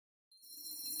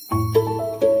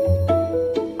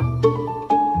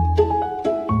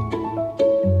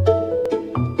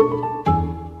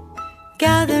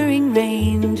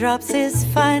raindrops is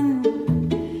fun,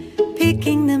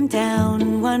 picking them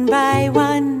down one by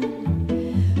one.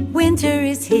 Winter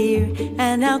is here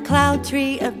and our cloud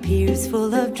tree appears,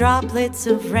 full of droplets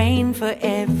of rain for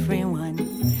everyone.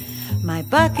 My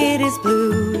bucket is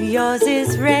blue, yours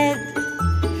is red.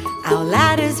 Our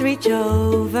ladders reach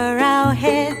over our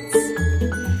heads.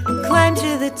 Climb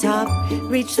to the top,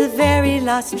 reach the very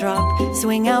last drop.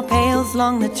 Swing our pails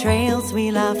along the trails, we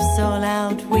laugh so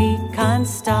loud we can't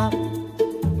stop.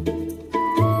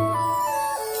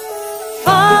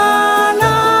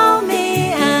 Follow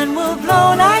me and we'll blow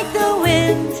like the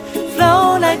wind,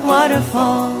 flow like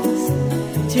waterfalls.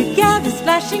 Together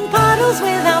splashing puddles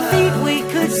with our feet, we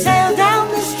could sail down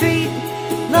the street.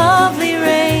 Lovely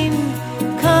rain,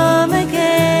 come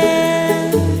again.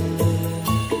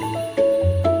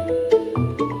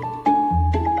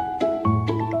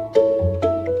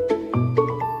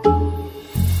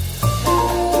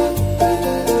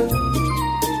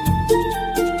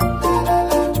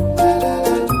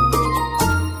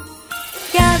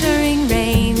 Gathering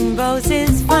rainbows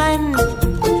is fun.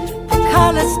 The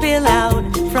colors spill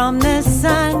out from the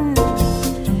sun.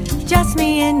 Just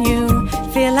me and you,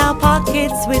 fill our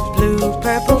pockets with blue,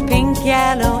 purple, pink,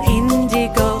 yellow,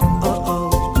 indigo.